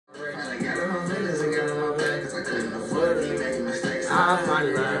business and got on my back cause I couldn't afford to be making mistakes. I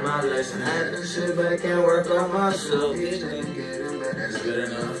finally learned my lesson. I had to sit back and work on myself. Bitch, ain't getting better. That's good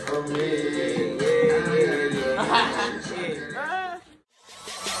enough for me.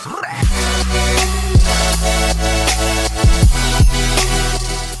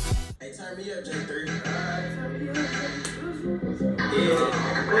 Hey, turn me up, J3.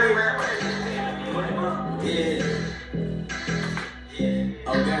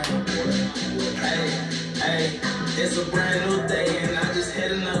 Hey, it's a brand new day and I just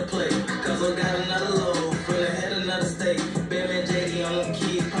hit another play. Cause I got another load, finna hit another state. Bam and JD on them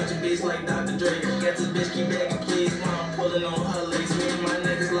keys, punching beats like Dr. Dre. Got this bitch keep begging please, while I'm pulling on her legs. Me and my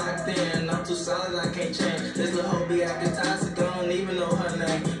niggas locked in, I'm too solid, I can't change. This little hoe be acting toxic, I don't even know her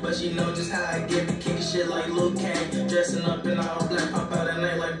name. But she know just how I get it, kicking shit like Luke Kane. Dressing up in all black, pop out at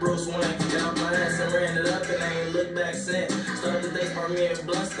night like Bruce Wayne. Got off my ass and ran it up and I ain't look back since. Started the day, part me and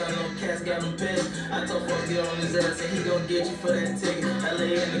blunt, stun no cats, got them pissed. I told folks get on his ass and he gon' get you for that ticket. I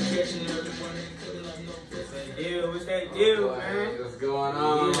lay in the kitchen, what's that deal, man? What's going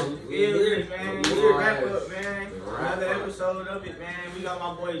on? Feel it, man. We should wrap up, man. Another episode of it, man. We got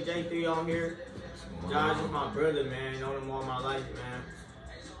my boy J3 on here. Josh is my brother, man. Known him all my life, man.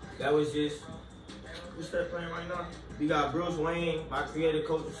 That was just, what's that playing right now? We got Bruce Wayne, my Creative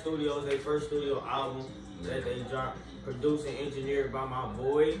Studios, their first studio album that they dropped, produced and engineered by my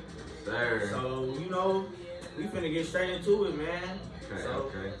boy. Sir. So, you know, we finna get straight into it, man. Okay,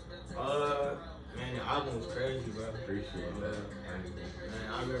 so, okay. Man, the album was crazy, bro. Appreciate that. Man,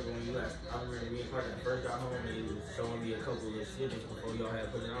 I remember when you left. I remember me and Parker first got home and he was showing me a couple of snippets before y'all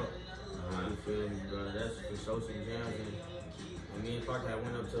had put it out. You feel me, bro? That's for social jams. And when me and Parker had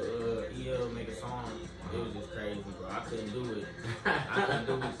went up to EL make a song, it was just crazy, bro. I couldn't do it. I couldn't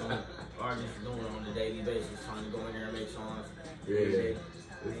do what some artists doing on a daily basis, trying to go in there and make songs. Yeah.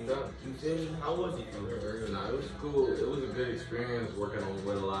 It's tough. You feel me? How was it? No, it was cool. It was a good experience working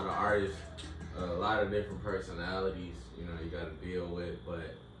with a lot of artists. A lot of different personalities, you know, you got to deal with,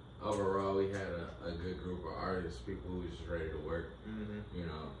 but overall we had a good group of artists, people who was just ready to work, you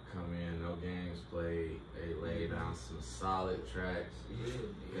know, come in, no games played, they laid down some solid tracks,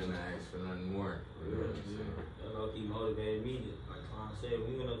 couldn't ask for nothing more, you know what I'm saying? He motivated me, like Tom said,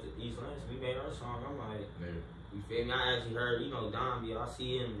 we went up to East Lance, we made our song, I'm like, you feel me? I actually heard, you know, Don, I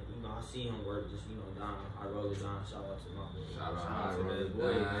see him, you know, I see him work, just, you know, Don, I roll it Don, shout out to my boy. Shout out to that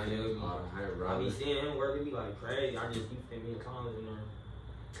boy. I be boy. seeing him working, be like crazy. I just, you feel me, Klon's in there.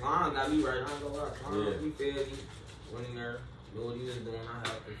 Klon got me right, I ain't gonna lie. Klon, you feel me? Went in there, knew what he was doing, I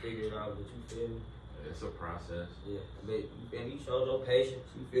have to figure it out, but you feel me? It's a process. Yeah, but you feel me? You showed your patience,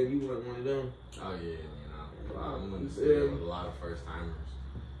 you feel me? You weren't one of them. Oh yeah, you know, I'm in the studio with a lot of first timers,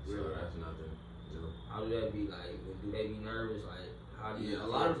 so that's nothing. How do that be like? Do they be nervous? Like, how do you? Yeah, a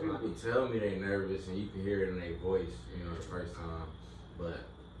lot of people tell me they nervous, and you can hear it in their voice, you know, the first time. But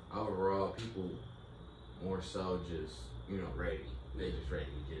overall, people more so just, you know, ready. They just ready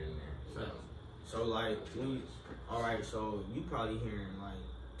to get in there. So like, when you, all right, so you probably hearing like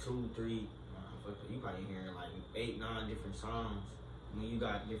 2, 3, you probably hearing like 8, 9 different songs when you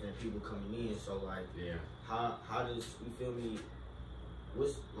got different people coming in. So like, yeah, how does you feel me?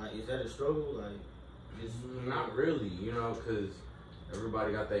 What's like? Is that a struggle? Like. Not really, you know, because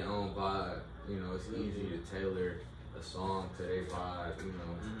everybody got their own vibe. You know, it's easy to tailor a song to their vibe. You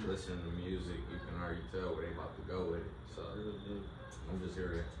know, listening to music, you can already tell where they about to go with it. So I'm just here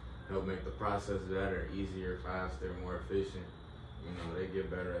to help make the process better, easier, faster, more efficient. You know, they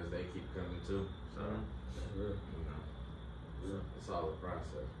get better as they keep coming too. So, you know, it's all a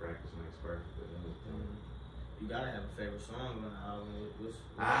process. Practice makes perfect. You gotta have a favorite song on the album.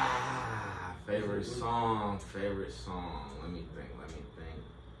 Favorite song. Let me think.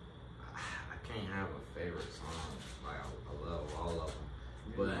 I can't have a favorite song. Like I love all of them.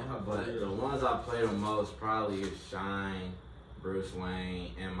 But the ones I play the most probably is Shine, Bruce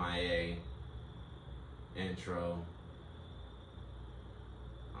Wayne, MIA, Intro.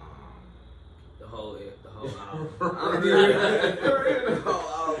 The whole album. The whole album.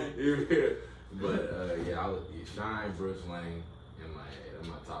 But yeah, I would be Shine, Bruce Wayne, and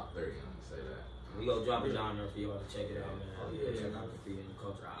my top 3. I'm gonna say that. We gonna drop it down there for y'all to check it out, man. Oh yeah, check out the Creative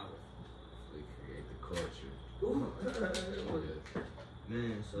Culture album. We create the culture.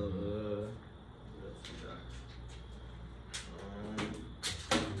 Man, so what else we got?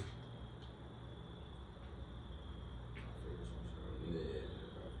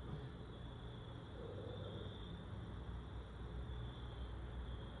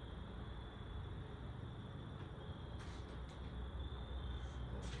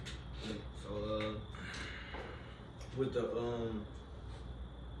 with the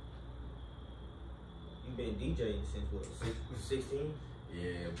been DJing since what, 16?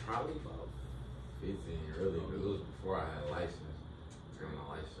 Yeah, probably about 15, really, because it was before I had a license. I got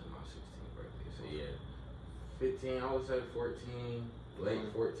my license on my 16th birthday. So yeah, 15, I would say 14,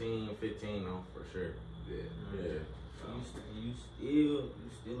 late 14, 15, no, for sure. Yeah, yeah. You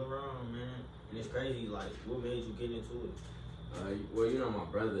still around, man. And it's crazy, like, what made you get into it? Well, you know, my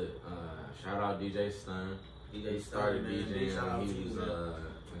brother, shout out DJ Stun. DJ He Stun, started man. DJing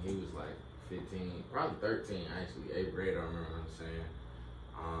when he was like 15, probably 13 actually, 8th grade, I remember him saying.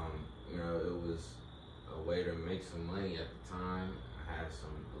 You know, it was a way to make some money at the time. I had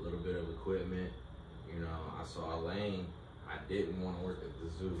a little bit of equipment. You know, I saw a lane. I didn't want to work at the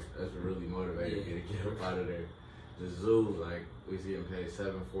zoo. That's what really motivated me to get up out of there. The zoo, like, we was getting paid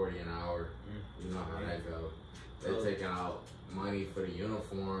 $7.40 an hour. You know how that goes. They're taking out money for the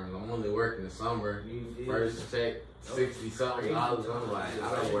uniforms. I'm only working the summer. First check, $60-something. I'm like,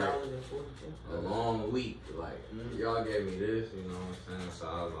 I don't work a long week. Like, y'all gave me this, you know what I'm saying? So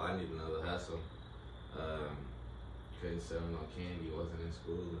I was like, I need another hustle. Couldn't sell no candy, wasn't in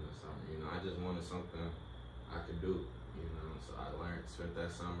school or something. You know, I just wanted something I could do. You know, so I spent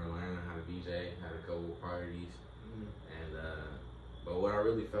that summer learning how to DJ, had a couple parties, and but what I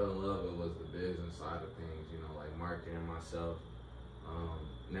really fell in love with was the business side of things. You know, like marketing myself,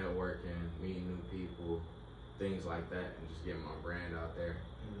 networking, meeting new people, things like that, and just getting my brand out there.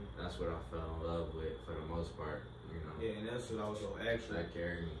 That's what I fell in love with for the most part. You know. Yeah, and that's what I was gonna ask you. That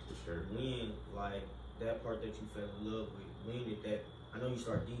carried me for sure. When, like, that part that you fell in love with, when did that? I know you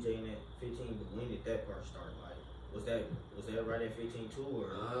started DJing at 15, but when did that part start? Like, was that right at 15 too,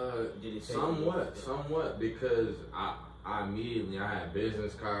 or did it take somewhat, because I immediately I had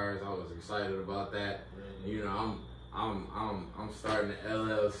business cards. I was excited about that. You know, I'm starting an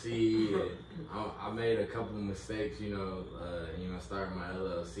LLC. And I made a couple of mistakes. You know, starting my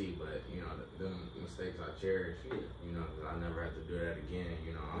LLC, but you know, them mistakes I cherish. You know, 'cause I never have to do that again.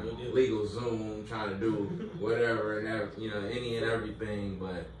 You know, I'm on legal Zoom trying to do whatever and you know, any and everything,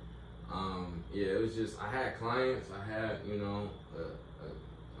 but. Yeah, it was just, I had clients, I had, you know,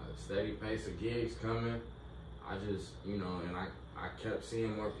 a steady pace of gigs coming. I just, you know, and I kept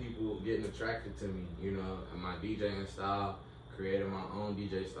seeing more people getting attracted to me, you know, and my DJing style, creating my own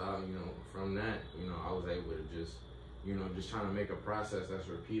DJ style, you know, from that, you know, I was able to just, you know, just trying to make a process that's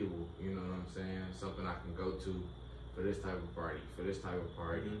repeatable, you know what I'm saying? Something I can go to for this type of party,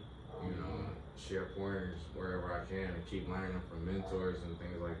 you know, share pointers wherever I can and keep learning from mentors and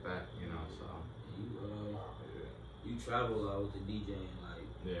things like that, you know, so. You travel a lot with the DJing, like,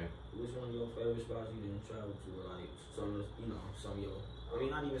 which one of your favorite spots you didn't travel to, like, some of your, I mean,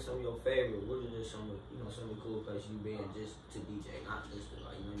 not even some of your favorite, what are just some of the cool places you've been just to DJ, not just to,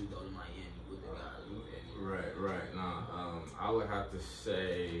 like, you know, you go to Miami with the guys, you feel me? Right, nah, I would have to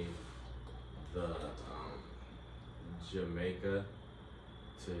say the, Jamaica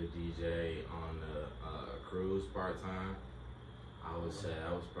to DJ on the cruise part-time. I would say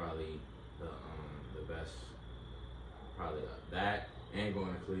that was probably the best, probably that, and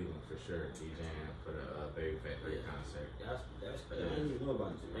going to Cleveland for sure, DJing for the Baby Factory concert. That's crazy. I didn't even know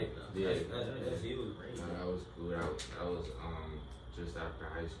about Jamaica. That's huge. That was cool. That was just after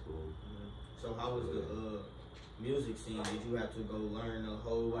high school. So how was the music scene? Did you have to go learn a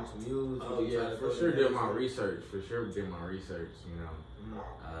whole bunch of music? Oh yeah, for sure did my research. You know.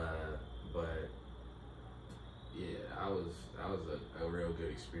 But yeah, that was a real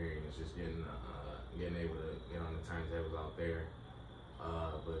good experience. Just getting able to get on the turntables out there.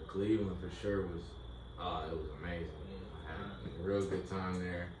 But Cleveland for sure was amazing. I had a real good time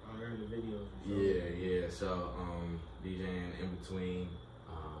there. I remember the videos. Yeah. So DJing in between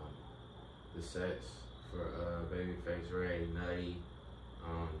the sets for Babyface Ray, Nutty,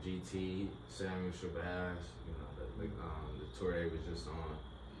 GT, Samuel Shabazz, you know, the tour they was just on,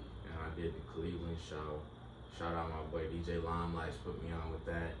 and I did the Cleveland show. Shout out my boy DJ Limelights put me on with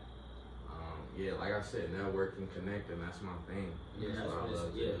that. Yeah, like I said, networking, connecting, that's my thing. Yeah, that's what I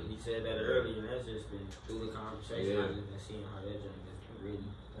love. Yeah, he said that earlier, and that's just been through the conversation. I've just been seeing how that journey has been really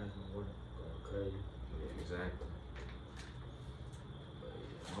going crazy. Yeah, exactly. But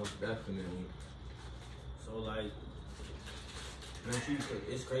yeah, most definitely. So like,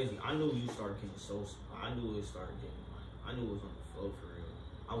 it's crazy. I knew you started getting I knew it started getting I knew it was on the flow for real.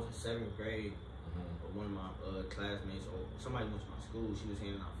 I was in 7th grade. One of my classmates, or somebody went to my school, she was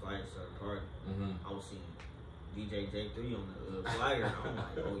handing out flyers to her party. I was seeing DJ J3 on the flyer, and I'm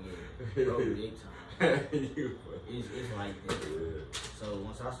like, oh yeah, bro, big time. It's like that. So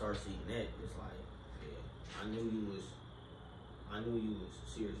once I started seeing that, it's like, yeah, I knew you was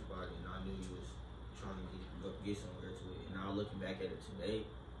serious about it, and I knew you was trying to get somewhere to it. And now looking back at it today,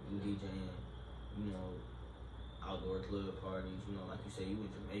 you DJing you know, outdoor club parties. You know, like you said, you in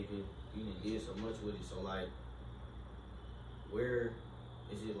Jamaica, you done did so much with it. So like, where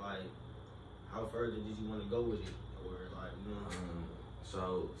is it like? How further did you want to go with it, or like, you know?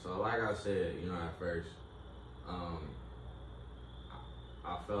 So like I said, you know, at first,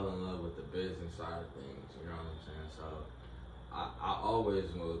 I fell in love with the business side of things. You know what I'm saying? So I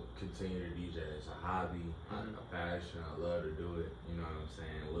always will continue to DJ. It's a hobby, a passion. I love to do it. You know what I'm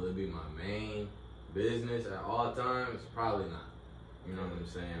saying? Will it be my main business at all times? Probably not. You know what I'm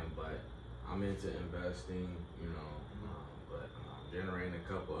saying? But I'm into investing. You know, but I'm generating a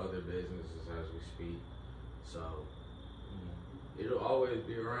couple other businesses as we speak. So it'll always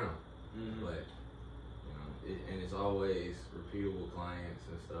be around. But you know, and it's always repeatable clients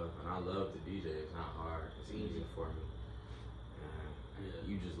and stuff. And I love to DJ. It's not hard. It's easy for me.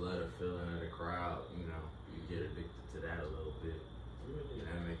 You just let a feeling of the crowd, you know, you get addicted to that a little bit. And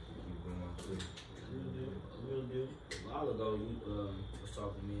that makes you keep going too. Real deal. A while ago, you was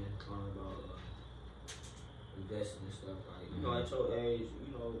talking to me and talking about investing and stuff. Like, you know, at your age,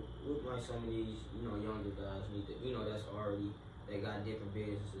 you know, what might some of these, you know, younger guys need to, you know, that's already, they got different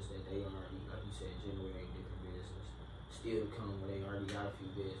businesses that they already, like you said, generate different businesses. Still come where they already got a few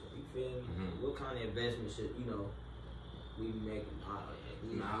businesses. You feel me? What kind of investment should, you know, we making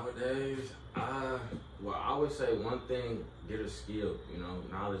nowadays? Well, I would say one thing, get a skill. You know,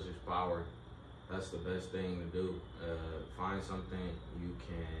 knowledge is power. That's the best thing to do. Find something you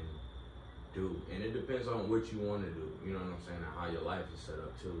can do, and it depends on what you want to do. You know what I'm saying? And how your life is set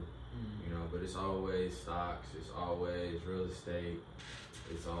up too. You know, but it's always stocks. It's always real estate.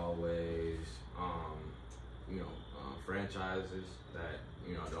 It's always you know, franchises that,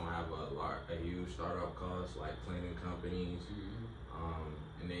 you know, don't have a huge startup cost, like cleaning companies.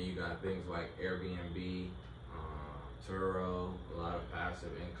 And then you got things like Airbnb, Turo, a lot of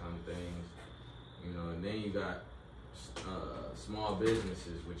passive income things. You know, and then you got small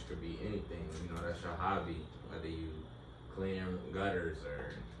businesses, which could be anything. You know, that's your hobby, whether you cleaning gutters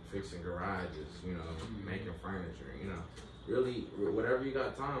or fixing garages, you know, making furniture, you know, really whatever you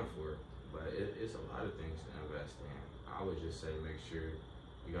got time for. But it's a lot of things to invest in. I would just say make sure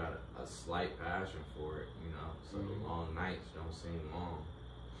you got a slight passion for it, you know, so the long nights don't seem long.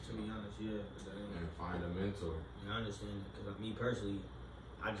 To be honest, yeah. And find a mentor. Yeah, I understand that, because me personally,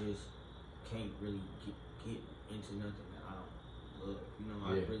 I just can't really get into nothing that I don't love. You know,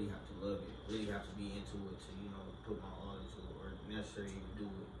 I really have to love it. Really have to be into it to, you know, put my all into it, or necessarily even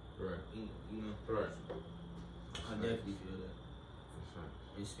do it. Right. You know? Right. I definitely feel that.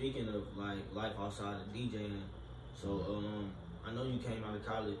 And speaking of like life outside of DJing, so I know you came out of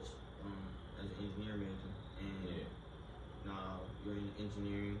college as an engineering major, and now you're in the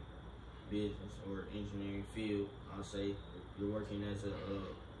engineering business or engineering field. I'll say you're working as a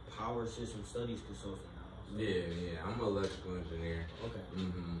power system studies consultant now. So. Yeah, I'm an electrical engineer. Okay.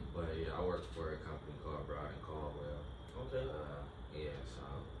 But yeah, I work for a company called Grad and Caldwell. Okay. Yeah, so.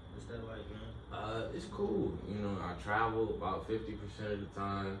 What's that like, man? It's cool. You know, I travel about 50% of the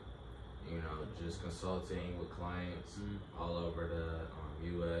time. You know, just consulting with clients all over the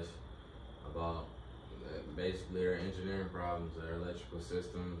U.S. about basically their engineering problems, their electrical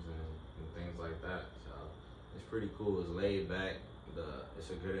systems, and things like that. So it's pretty cool. It's laid back. It's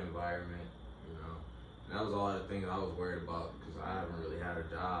a good environment. You know, and that was all the things I was worried about, because I haven't really had a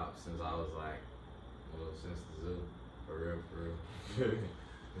job since I was like, since the zoo, for real.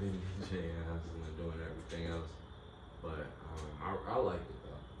 Been DJing and doing everything else, but I like it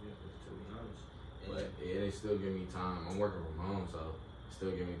though. Yeah, to be honest. But yeah, they still give me time. I'm working from home, so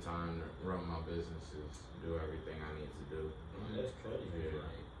still give me time to run my businesses, do everything I need to do. Man, that's crazy. Yeah.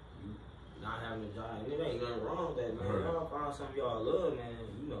 Like, you not having a job, it ain't nothing wrong with that, man. Y'all find something y'all love, man.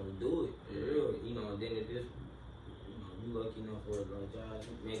 You know, do it for real. You know, and then if this, you know, you lucky enough for a job,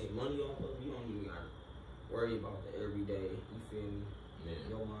 you making money off of it, you don't even gotta worry about the everyday. You feel me?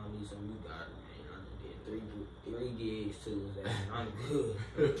 Yeah. Your mom needs something, you got it, man. I did three gigs too. I'm good.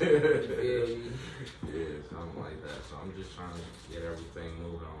 You feel me? Yeah, something like that. So I'm just trying to get everything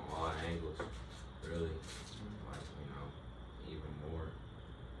moving on all angles, really. Like, you know, even more.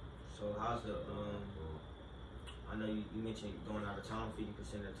 So how's the I know you mentioned going out of town 50%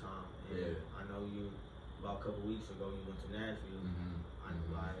 of the time. And I know you about a couple weeks ago you went to Nashville.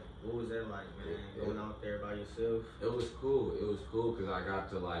 Like, what was that like, man? Going out there by yourself? It was cool. It was cool because I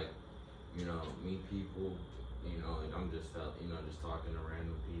got to, like, you know, meet people, you know, and I'm just, you know, just talking to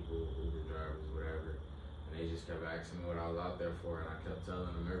random people, Uber drivers, whatever. And they just kept asking me what I was out there for, and I kept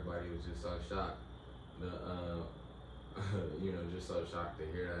telling them. Everybody was just so shocked. You know, just so shocked to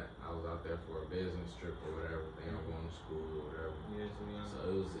hear that I was out there for a business trip or whatever. They were going to school or whatever. Yeah, to be honest.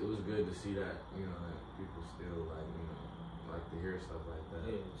 So it was good to see that, you know, that people still like, you know, like to hear stuff like that.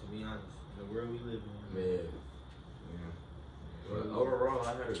 Yeah, to be honest, the world we live in. Yeah. Yeah. But overall,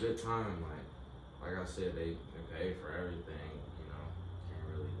 I had a good time. Like I said, they paid for everything, you know, can't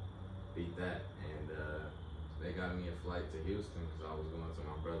really beat that. And they got me a flight to Houston because I was going to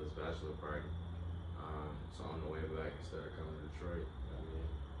my brother's bachelor party. So on the way back, instead of coming to Detroit, got me a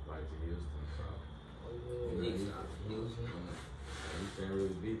flight to Houston. So, Houston. You can't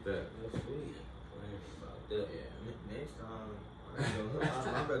really beat that. That's sweet. About that. Yeah. Next time,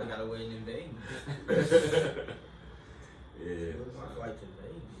 my brother got a wedding in Vegas. Yeah. What's my flight to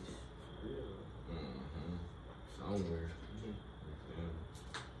Vegas? Real. Somewhere.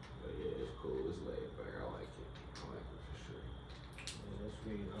 But yeah, it's cool. It's laid back. I like it. I like it for sure. Yeah, that's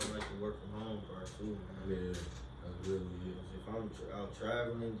sweet. I like to work from home part too, man. Yeah, that's really it. If I'm out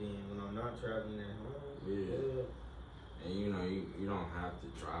traveling, then when I'm not traveling at home, yeah. And you know, you don't have to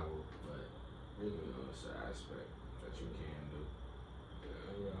travel, but you know, it's an aspect that you can do.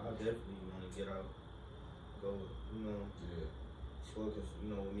 Yeah, I definitely want to get out, go, you know. Yeah. Because,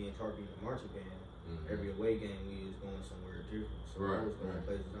 you know, with me and Tarky in the marching band, every away game we was going somewhere different. So I was going to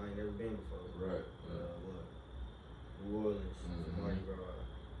places I ain't never been before. Right. New Orleans, Mardi Gras.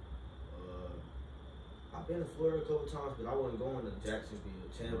 I've been to Florida a couple times, but I wasn't going to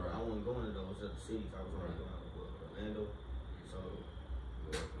Jacksonville, Tampa. I wasn't going to those other cities. I was only going to Orlando. So,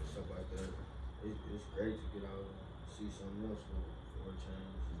 stuff like that. It's great to get out and see something else for a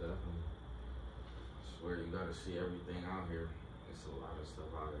change. Definitely. I swear, you got to see everything out here. It's a lot of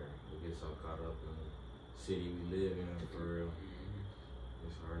stuff out there. We get so caught up in the city we live in, for real.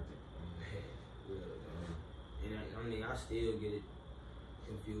 It's hard to. And I mean, I still get it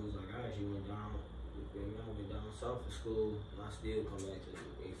confused. Like, I actually went down. I went down south for school, and I still come back to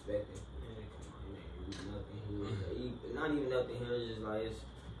expecting. Man, come on, you ain't really nothing here. Not even nothing here. It's just like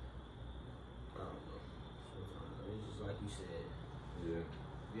I don't know. It's just like you said. Yeah.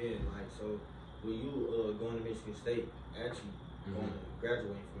 Yeah, like so. When you going to Michigan State, actually going to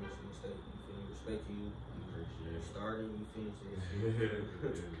graduating from Michigan State, you feel respect to you. You started, you finished it.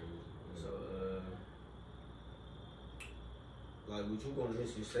 So like with you going to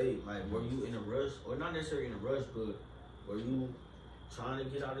Michigan State, like were you in a rush, or not necessarily in a rush, but were you trying to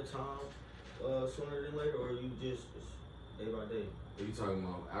get out of town sooner than later, or you just day by day? Are you talking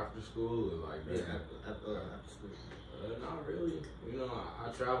about after school or like that? Yeah, after school. Not really. You know, I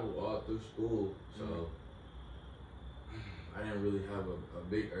traveled all through school, so I didn't really have a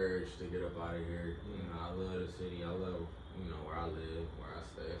big urge to get up out of here. You know, I love the city. I love, you know, where I live, where I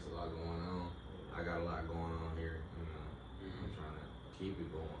stay. It's a lot going on. I got a lot going on here. You know, I'm trying to keep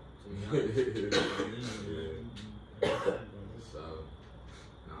it going. So,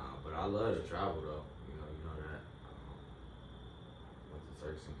 nah, but I love to travel though. You know that. Went to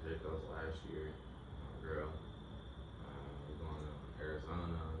Turks and Caicos last year. My girl. We're going to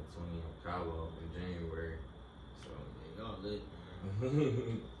Arizona, 20 in Cabo in January. So, y'all lit,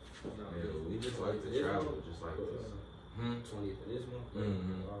 man. Yeah, we just like to travel, just like this. 20th of this month?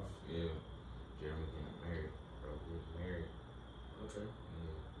 Yeah. Jeremy getting married. Bro, getting married. Okay.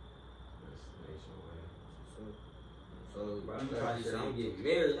 Yeah. Destination way. So bro, you said I'm getting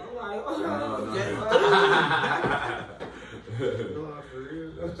married. I'm like, oh, no. No, for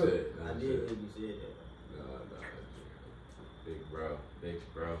real. That's it. I did think you said that. No. Big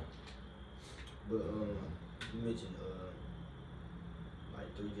bro. But you mentioned like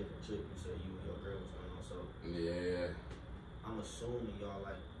 3 different trips. You said you and your girl was going on. So Yeah. I'm assuming y'all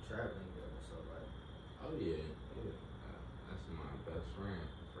like traveling together. So like, Oh yeah. That's my best friend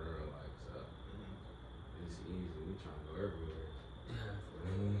for real. Like so, it's easy. We trying to go everywhere.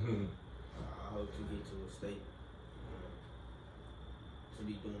 I hope to get to a state to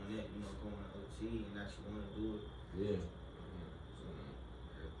be doing that. You know, going to OT and actually want to do it. Yeah.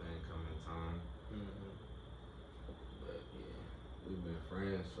 Everything come in time. But yeah, we've been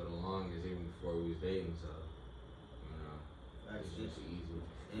friends for the longest, even before we was dating. So you know, it's just easy.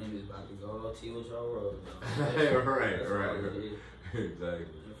 And it's about to go OT with y'all road. Right.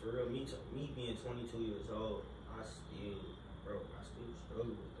 Exactly. And for real, me being 22 years old, I still struggle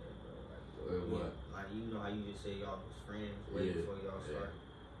with that, bro. Like, what? Like, you know how you just say y'all was friends way before y'all start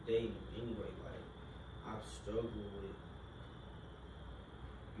dating. Anyway, like, I struggle with.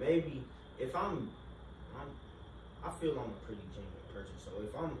 Maybe if I feel I'm a pretty genuine person. So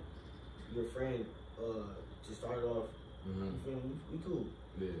if I'm your friend, to start off, you feel me? We cool.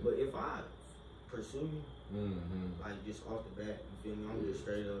 Yeah. But if I pursue you, like just off the bat, you feel me? I'm just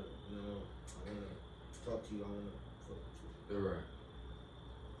straight up, you know, I wanna talk to you, I wanna fuck with you. Right.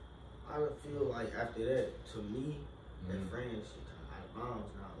 I feel like after that, to me, that friendship kind of out of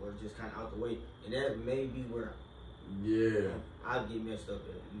bounds now, or just kind of out the way, and that may be where I get messed up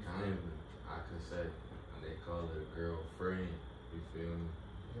at. Kind of, I could say they call it a girlfriend. You feel me?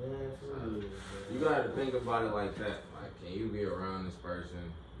 You gotta think about it like that. Like, can you be around this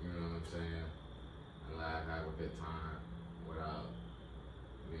person? You know what I'm saying? And laugh, have a good time without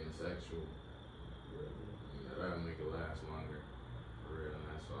being sexual. You know, that'll make it last longer. For real, and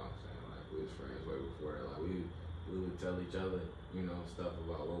that's all I'm saying. Like, we was friends way before that. Like, we would tell each other, you know, stuff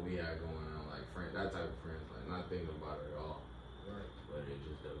about what we had going on. Like, that type of friends. Like, not thinking about it at all. Right. But it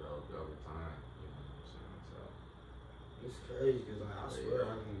just developed over time. You know what I'm saying? So. It's crazy because like, I swear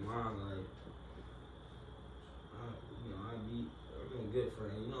I don't mind, like, I'm a good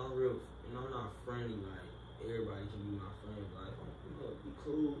friend. You know, I'm not friendly, like, everybody can be my friend, but like, be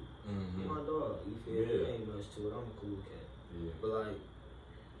cool. Mm-hmm. My dog, you feel me? There ain't much to it. I'm a cool cat. Yeah. But like,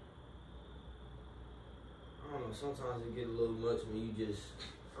 I don't know, sometimes it get a little much when you just,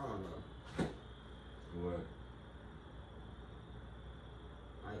 I don't know. What?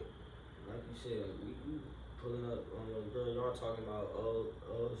 Like you said, you pulling up on your girl, y'all talking about oh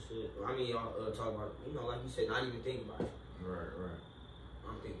shit. I mean, y'all talking about, you know, like you said, not even thinking about it. Right.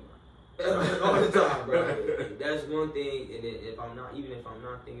 I'm thinking about it all the time, bro. That's one thing, and then if I'm not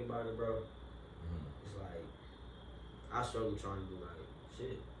thinking about it, bro, it's like I struggle trying to do like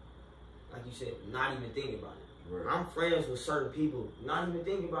shit. Like you said, not even thinking about it. Right. I'm friends with certain people, not even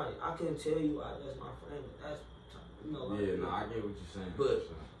thinking about it. I couldn't tell you that's my friend. That's, you know. Like, I get what you're saying. But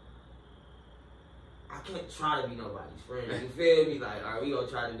I can't try to be nobody's friend. You feel me? Like, are we gonna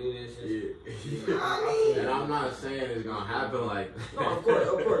try to do this? And I'm not saying it's gonna happen like that. No, of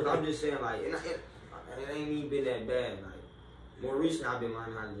course. I'm just saying, like, and it ain't even been that bad. Like, more recently, I've been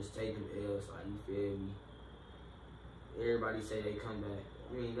learning how to just take them L's. Like, you feel me? Everybody say they come back.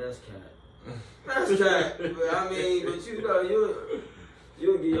 I mean, that's cat. That's cat. But I mean, but you know,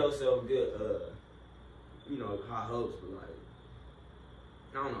 you'll give yourself good, you know, high hopes. But like,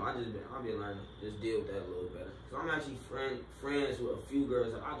 I don't know. I've been learning to just deal with that a little better. Cause I'm actually friends with a few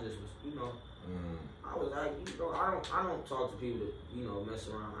girls that I just was, you know. I was like, you know, I don't talk to people that, you know, mess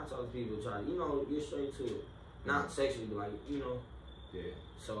around. I talk to people that try to, you know, get straight to it. Not sexually, but like, you know. Yeah.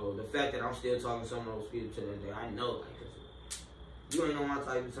 So the fact that I'm still talking to some of those people to that day, I know, like, 'cause you ain't know my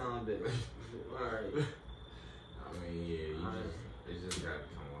type of time, but all right. I mean, it's just gotta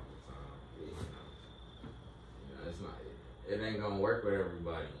come off the time. You know, it's not. It ain't gonna work with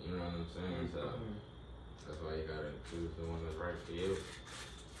everybody. You know what I'm saying? So that's why you gotta choose the one that's right for you.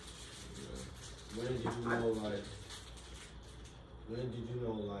 When did you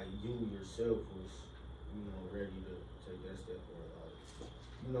know, like, you yourself was, you know, ready to take that step, or like,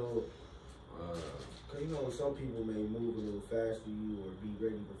 you know, cause you know some people may move a little faster than you or be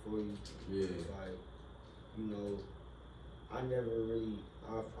ready before you. Yeah. It's like, you know, I've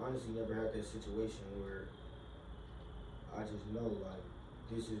honestly never had that situation where I just know, like,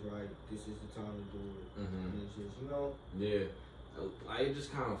 this is right, this is the time to do it. And it's just, you know. Yeah. Like, it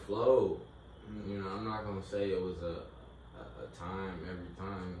just kind of flowed. You know, I'm not gonna say it was a time every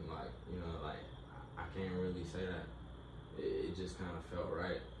time, like, you know, like, I can't really say that. It just kind of felt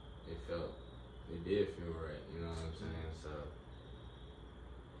right. It did feel right, you know what I'm saying? So,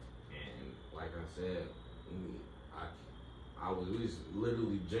 and like I said, we was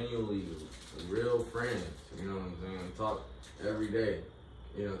literally genuinely real friends, you know what I'm saying? Talk every day,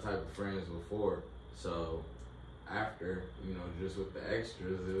 you know, type of friends before. So, after, you know, just with the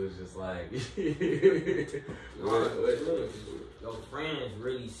extras, it was just like, your friends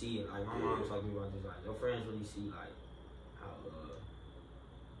really see it. Like, my mom was talking about this, like, your friends really see, like, how,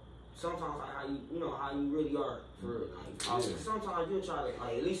 sometimes, like, how you know, how you really are, for, like, sometimes you'll try to,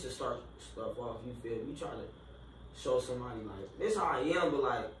 like, at least to start stuff off, you feel, you try to show somebody, like, this how I am, but,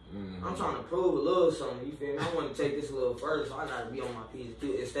 like, I'm trying to prove a little something, you feel me? I want to take this a little further, so I gotta be on my P's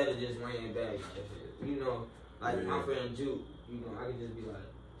too, instead of just laying back, like, you know. Like, my friend Juke, you know, I could just be like,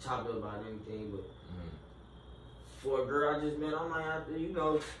 chopped up about anything, but for a girl I just met, I might have to, you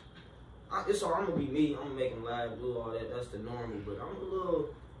know, it's all, I'm gonna be me, I'm gonna make them laugh, do all that, that's the normal, but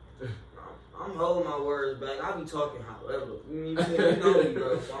I'm holding my words back, I be talking however, you know me,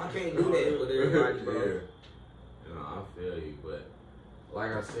 bro, so I can't do that with everybody, bro. You know, I feel you, but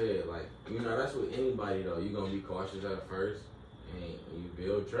like I said, like, you know, that's with anybody though, you're gonna be cautious at first, and you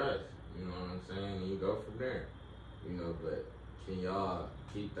build trust. You know what I'm saying? And you go from there. You know, but can y'all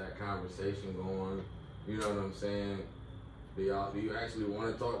keep that conversation going? You know what I'm saying? Do you actually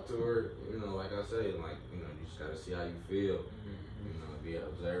want to talk to her? You know, like I say, like, you know, you just gotta see how you feel. You know, be an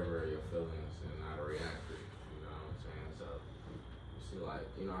observer of your feelings and not a reactor. You know what I'm saying? So, you see, like,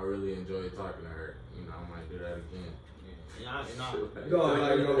 you know, I really enjoy talking to her. You know, I might do that again.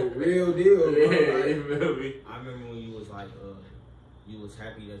 real deal, bro. Like, I remember when you was like, you was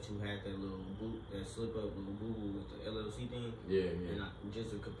happy that you had that little boot, that slip up little boo boo with the LLC thing. Yeah, yeah. And just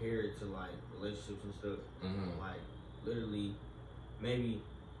to compare it to like relationships and stuff, like literally, maybe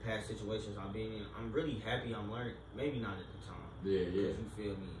past situations I've been in, I'm really happy I'm learning. Maybe not at the time. Yeah, yeah. Because you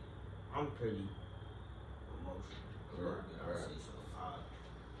feel me, I'm pretty emotional. Right. So,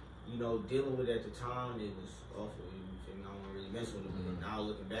 you know, dealing with it at the time, it was awful. You feel me? I don't really mess with it. But now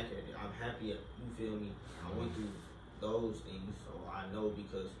looking back at it, I'm happy. You feel me? I went through those things, so I know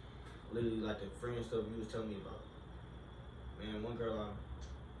because literally like the friend stuff you was telling me about. Man, one girl I was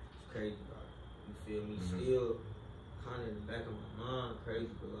crazy about. You feel me? Still kind of in the back of my mind,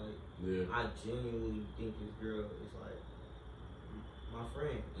 crazy, but like I genuinely think this girl is like my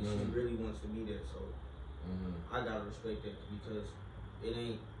friend, and she really wants to be there. So I gotta respect that because it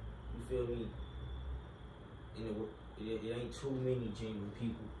ain't. You feel me? It ain't too many genuine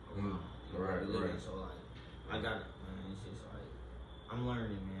people around. Right. So like, I got it, man. It's just like I'm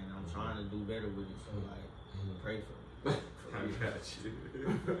learning, man. I'm trying to do better with it. So like, pray for me. I got you.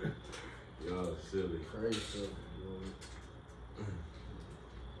 Y'all silly. Pray for me,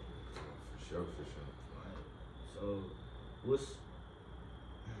 For sure. Like, so what's?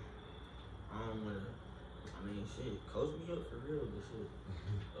 I don't wanna. I mean, shit. Coach me up for real, this shit.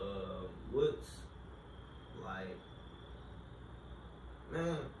 What's like?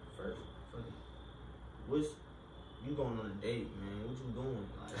 Man, first, what's you going on a date, man? What you doing?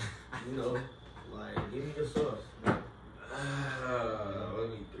 Like, you know, like, give me the sauce. Let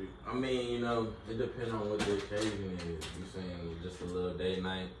me think. I mean, you know, it depends on what the occasion is. You saying just a little date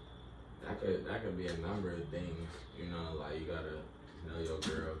night? That could be a number of things. You know, like you gotta know your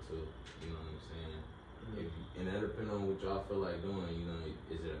girl too. You know what I'm saying? And that depends on what y'all feel like doing. You know,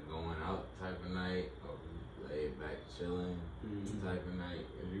 is it a going out type of night or laid back chilling type of night?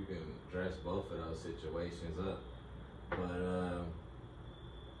 If you can dress both of those situations up, but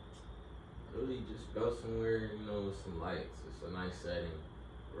really just go somewhere, you know, with some lights. It's a nice setting.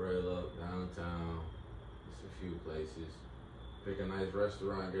 Roll up downtown. Just a few places. Pick a nice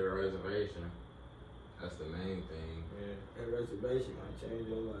restaurant. Get a reservation. That's the main thing. Yeah, that reservation might change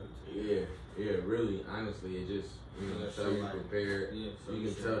your life. Yeah, really, honestly, it just, you know, show you prepared. Yeah, so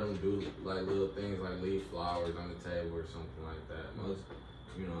you can tell them do like little things like leave flowers on the table or something like that. Most,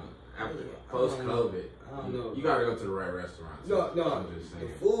 you know, after post-COVID, I don't know. You gotta go to the right restaurant. No, I'm just saying.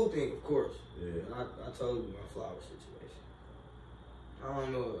 the food thing, of course. Yeah. I told you my flower situation. I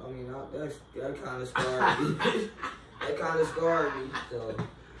don't know. I mean, that kind of scarred me. That kind of scarred me. So.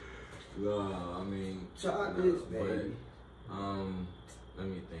 No, I mean, try this, baby. Let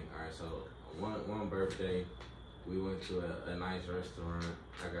me think. All right, so one birthday, we went to a nice restaurant.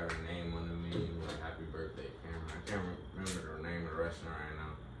 I got her name on the menu, like "Happy Birthday, Cameron." I can't remember the name of the restaurant right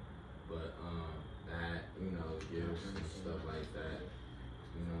now, but that, you know, gifts and stuff like that.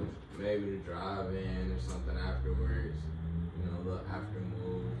 You know, maybe to drive in or something afterwards. You know, look after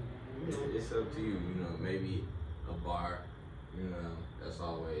move. You know, it's up to you. You know, maybe a bar. You know, that's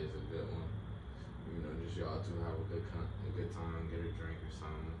always a good one. You know, just y'all two have a good time, get a drink or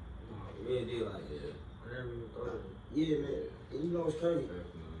something. Real deal, like Yeah. whatever you thought. Yeah, man. And you know what's crazy?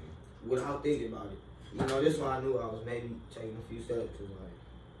 Definitely. Without thinking about it, you know, this one I knew I was maybe taking a few steps to like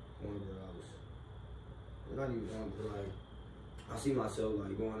one where I was not even one, but like I see myself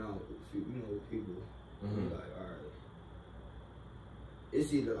like going out with with people. And be like, all right,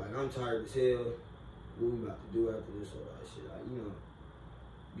 it's either like I'm tired as hell. What we about to do after this or that shit? Like, you know,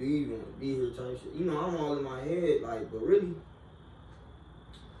 do you even want to be here type shit? You know, I'm all in my head, like, but really,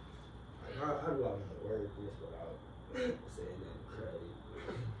 like, how do I want to word this without saying that crazy?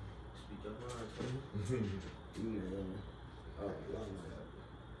 Speak your mind, You know, oh, I'm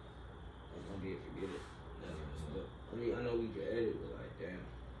gonna be able to get it. I mean, I know we can edit, but like, damn,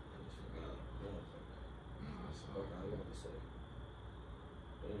 I just forgot. No, that's What I want to say.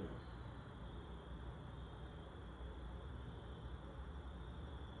 Damn.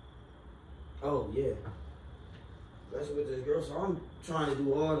 Oh yeah, that's with this girl. So I'm trying to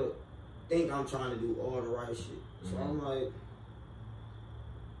do I'm trying to do all the right shit. So I'm like,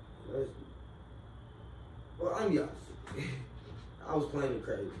 well, I'm be honest. I was playing it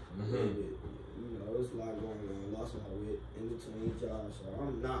crazy. You know, there's a lot going on. Lost my wit in between jobs, so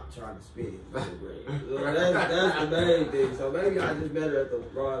I'm not trying to spin. That's the main thing. So maybe I just better at the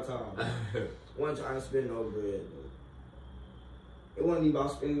wrong time. Wasn't trying to spend no bread. It wasn't even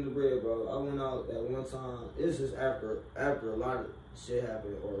about spending the bread, bro. I went out at one time. This is after a lot of shit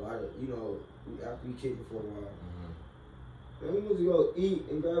happened, or a lot of, you know, after we kicked it for a while. And we went to go eat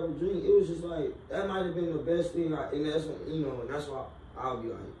and grab a drink. It was just like, that might have been the best thing. And that's when, you know, and that's why I'll be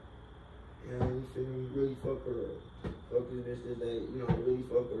like, yeah, you feel me? Really fuck with her. Fuck this, that, you know, really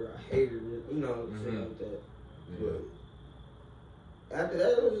fuck with her. I hate her, you know, shit like that. Yeah. But after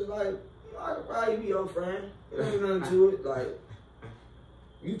that, it was just like, you know, I could probably be your friend. There ain't nothing to it. Like,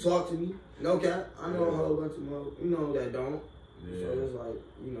 you talk to me. No cap. I know a whole bunch of more, you know, that don't. Yeah. So it's like,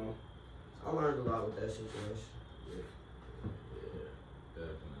 you know, I learned a lot with that situation. Yeah,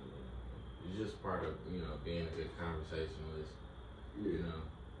 definitely. It's just part of, you know, being a good conversationalist. You know,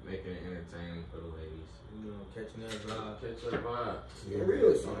 making it entertaining for the ladies. You know, catching that vibe. Catch that vibe. Yeah,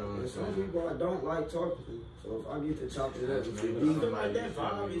 real. You know And some people I don't like talking to. So if I get to chop it up, I feel like that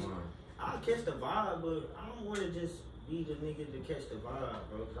vibe is, I'll catch the vibe, but I don't want to just be the nigga to catch the vibe,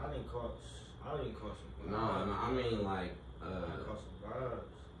 bro. Cause I didn't caught some. No, I mean like, I caught some vibes.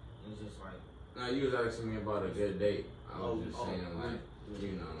 It's just like. no, you was asking me about a good date. I was just saying like, yeah.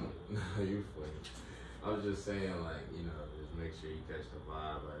 you know, no, you funny. I was just saying like, you know, just make sure you catch the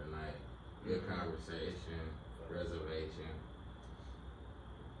vibe of the night. Good conversation, reservation,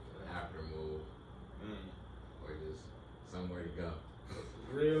 after move, or just somewhere to go.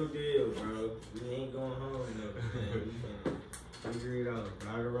 Real deal, bro. We ain't going home though. Man. We can figure it out.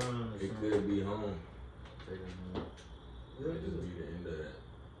 Ride around. It could be home. Take it home. Might just be the end of that.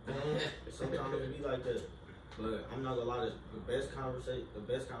 Sometimes it be like that. But I'm not gonna lie, the best conversation for me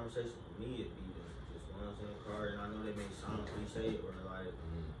would be just when I was in the car, and I know they may sound cliche or like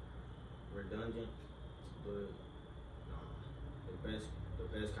redundant, but the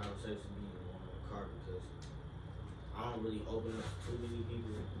best conversation be in the car because I don't really open up to too many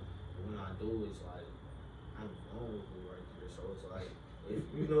people. But when I do, it's like I'm vulnerable right there. So it's like if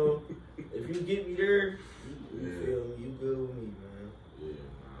you know, if you get me there, you feel me, you good with me, man. Yeah,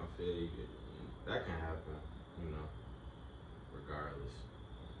 I feel you. That can happen, you know, regardless.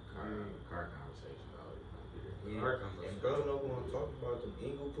 Car conversation always gonna be there. Yeah. Car And conversation. bro, know what I'm talking about?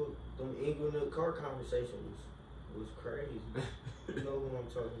 Them Engle in the car conversation was crazy. You know what I'm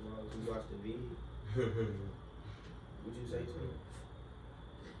talking about? You watched the video. What'd you say to me?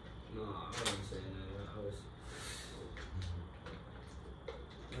 No, I wasn't saying that. I was.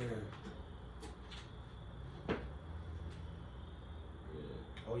 Man. Yeah.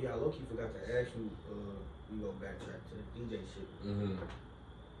 Oh yeah, I low-key forgot to ask you, we go backtrack to the DJ shit.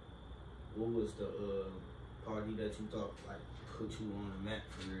 What was the party that you thought like put you on the map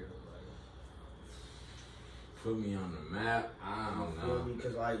for real? Like, Put me on the map. I don't you feel know. me?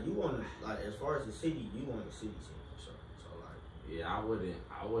 Cause like you want to, like as far as the city, you want the city scene for sure. So like, Yeah, I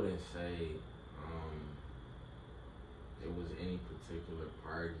wouldn't say it was any particular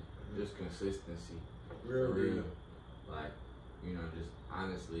party. Just consistency. real For real. deal. Like, you know, just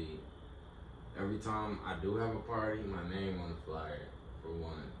honestly, every time I do have a party, my name on the flyer for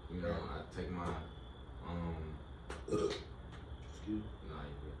one. You know, I take my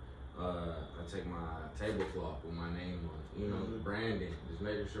I take my tablecloth with my name on it. You know, branding, just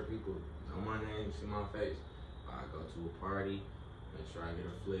making sure people know my name, see my face. I go to a party, make sure I get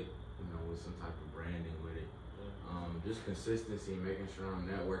a flick, you know, with some type of branding with it. Just consistency, making sure I'm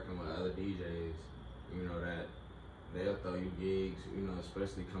networking with other DJs, you know, that they'll throw you gigs, you know,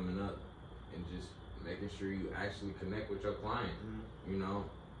 especially coming up, and just making sure you actually connect with your client, you know,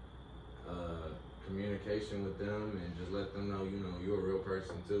 communication with them, and just let them know, you know, you're a real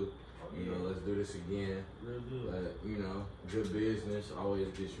person too. You know, let's do this again. Real deal. But, you know, good business always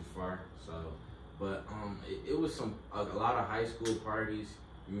gets you far. So, but it was a lot of high school parties,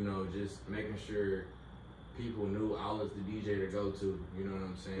 you know, just making sure people knew I was the DJ to go to, you know what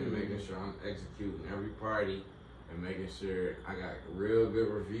I'm saying? Making sure I'm executing every party and making sure I got real good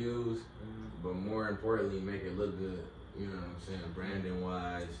reviews, but more importantly, make it look good, you know what I'm saying, branding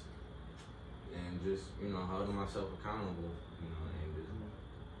wise, and just, you know, holding myself accountable, you know, and just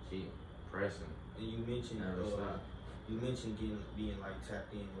keep pressing. And you mentioned Never stop. you mentioned being like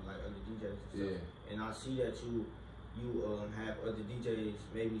tapped in with like other DJs and stuff. Yeah. And I see that you have other DJs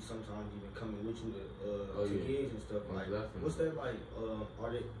maybe sometimes even coming with you to gigs and stuff. Most Like definitely. what's that like?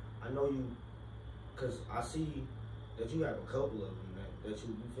 Are they? I know you, cause I see that you have a couple of them that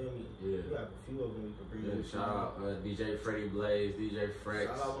you feel me. Yeah. You have a few of them you can bring. Yeah, with you. shout out DJ Freddie Blaze, DJ Frex.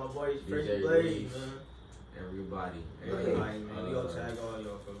 Shout out my boys, DJ Freddie Blaze, Reese. man. Everybody. Everybody, man. We gonna tag all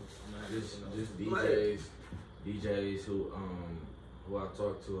y'all folks. Just DJs who I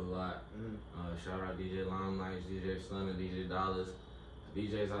talk to a lot. Shout out DJ Limelight, DJ Stunner, DJ Dollars.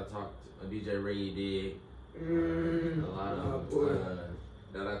 DJs I talk to, DJ Ray Dig. A lot of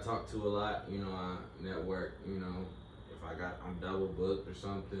that I talk to a lot. You know, I network. You know, if I'm double booked or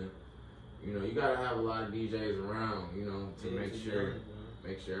something, you know, you gotta have a lot of DJs around, you know, to make sure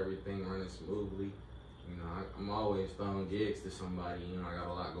everything running smoothly. You know, I'm always throwing gigs to somebody. You know, I got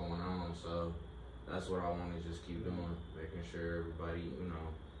a lot going on, so that's what I want to just keep doing, making sure everybody, you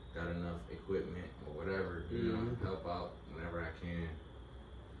know, got enough equipment or whatever, you know, help out whenever I can.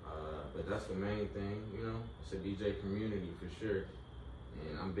 But that's the main thing, you know, it's a DJ community for sure,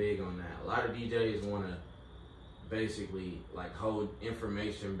 and I'm big on that. A lot of DJs want to basically like hold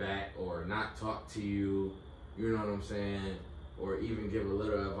information back or not talk to you, you know what I'm saying, or even give a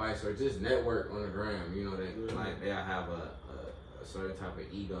little advice or just network on the gram, you know, like they have a certain type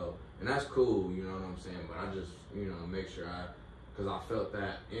of ego, and that's cool, you know what I'm saying, but I just, you know, make sure because I felt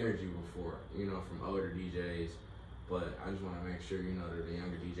that energy before, you know, from older DJs, but I just want to make sure, you know, that the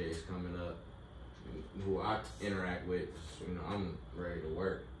younger DJs coming up, who I interact with, you know, I'm ready to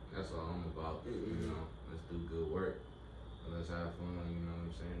work. That's all I'm about, you know, let's do good work, let's have fun, you know what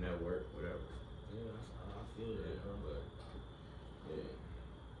I'm saying, network, whatever. Yeah, I feel that, bro. But,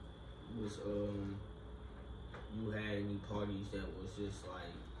 yeah. Was you had any parties that was just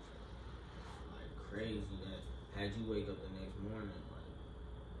like crazy that had you wake up the next morning like,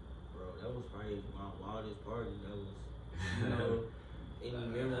 bro, that was probably my wildest party. That was, you know, any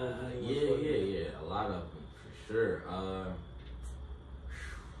memorable? Yeah, a lot of them for sure.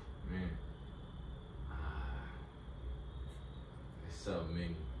 Man, it's so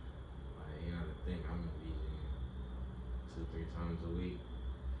many. Like, you know, to think I'm DJing 2-3 times a week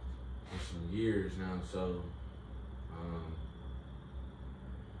for some years now, so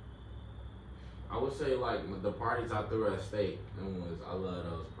I would say like the parties I threw at State, I love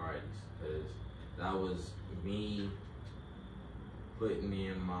those parties because that was me putting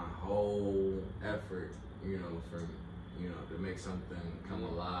in my whole effort, you know, to make something come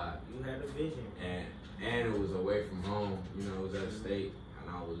alive. You had a vision, and it was away from home, you know, it was at State, and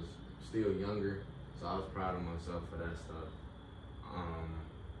I was still younger, so I was proud of myself for that stuff.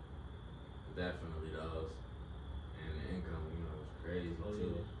 Definitely those, and the income, you know, was crazy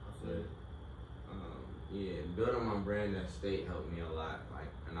too. But yeah, building my brand at State helped me a lot.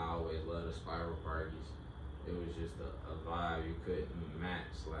 Like, and I always loved the spiral parties. It was just a vibe you couldn't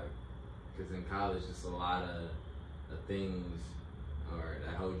match. Like, cause in college, it's a lot of things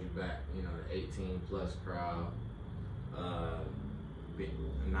that hold you back. You know, the 18+ crowd,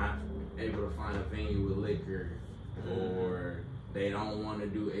 not able to find a venue with liquor, or they don't want to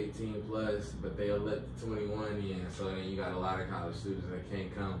do 18+, but they'll let the 21 in. So then you got a lot of college students that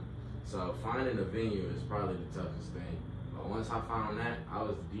can't come. So finding a venue is probably the toughest thing. But once I found that, I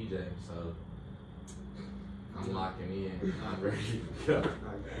was the DJ, so I'm locking in. I'm ready to go.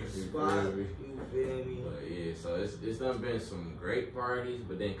 You feel me? But yeah, so it's done been some great parties,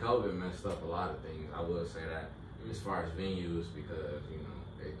 but then COVID messed up a lot of things. I will say that as far as venues, because you know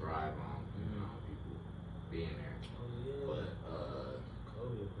they thrive on people being there. Oh yeah. But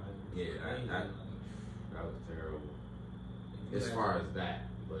COVID probably. yeah, that was terrible. As far as that,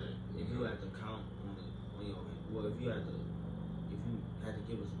 but if you had to count on your if you had to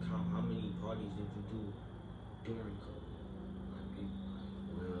give us a count, how many parties did you do during COVID?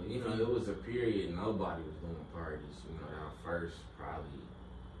 Well, you know, it was a period nobody was doing parties. You know, our first probably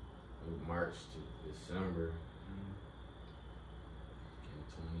March to December in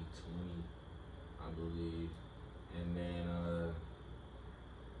 2020, I believe, and then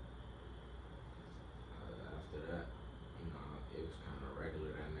after that, you know, it was kind of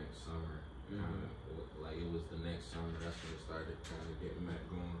regular that next summer. Kind of like it was the next summer. That's when it started kind of getting back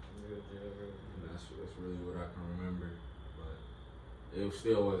going. And that's really what I can remember. But it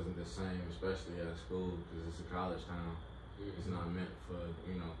still wasn't the same, especially at school, because it's a college town. It's not meant for,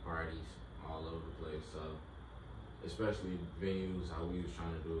 you know, parties all over the place. So, especially venues, how we was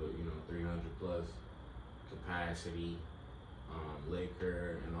trying to do it, you know, 300+ capacity,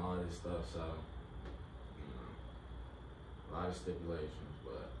 liquor, and all this stuff. So, you know, a lot of stipulations,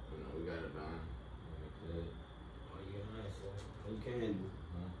 but you know, we got it done. Oh yeah, nice. You can do.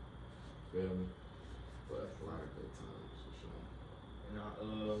 Feel me? But a lot of good times for sure. And I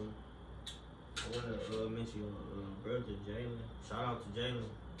wanna mention your brother Jalen. Shout out to Jalen.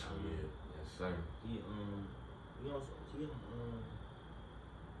 Oh yeah, yes sir. He I'm gonna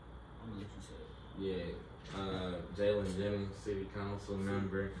let you say it. Yeah, Jalen Jennings, city council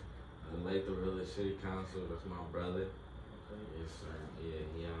member, Lathrop Village City Council. That's my brother. Okay. Yes sir. Yeah,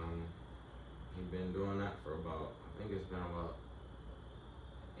 he been doing that for about, I think it's been about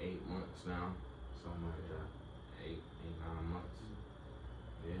 8 months now, something like that. 8, 9 months.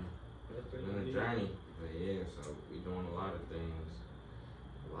 Yeah. It's been a journey, but yeah, so we doing a lot of things.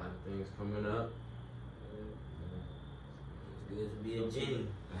 A lot of things coming up. Good to be a Jennings.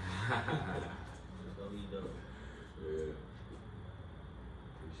 It's gonna be dope. Yeah.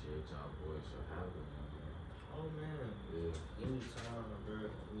 Appreciate y'all boys for having me. Oh man. Yeah. Anytime, bro.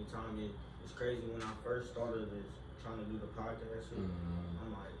 Anytime. It's crazy when I first started trying to do the podcast shit.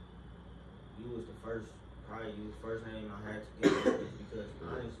 I'm like, you was the first name I had to get on this because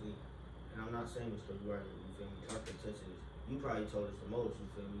honestly, and I'm not saying this because you right, you feel me? I can touch this. You probably told us the most, you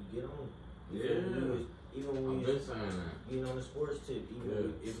feel me? Get on. Even when we was being on the sports tip,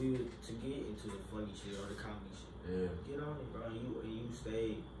 even if we were to get into the funny shit or the comedy shit, get on it, bro. And you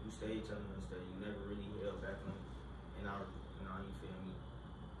stayed telling us that you never really held back on it. And you feel me?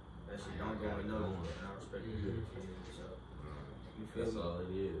 That shit don't go enough, and I respect you. So you feel That's me? all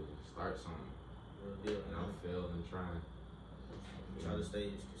it is. Start something. Real deal. And I failed in trying. Try to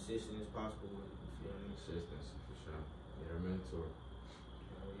stay as consistent as possible with it. You feel me? Consistency for sure. Get a mentor.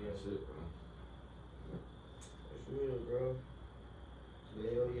 Yeah. That's it, bro. That's real, bro.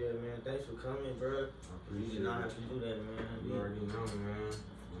 Hell yeah, man. Thanks for coming, bro. I You appreciate did not it. have to do that, man. You already know, man.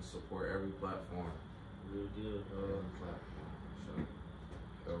 I support every platform. Real deal, bro. Every platform.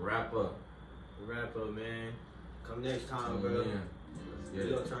 So, the wrap up. Wrap up, man. Come next time, Tune bro. in. Let's We'll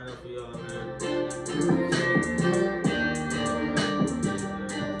get it. turn up for y'all, man.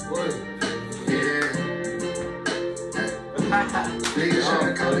 Niggas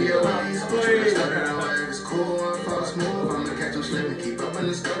tryna copy your ways. Started out like it's cool and fall smooth. I'ma catch them slipping, keep up in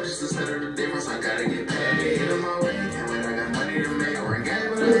the scope just to settle the difference. I gotta get paid. On my way, and when I got money to make, we're in game,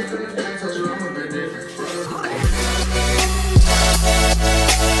 but I ain't finna pay.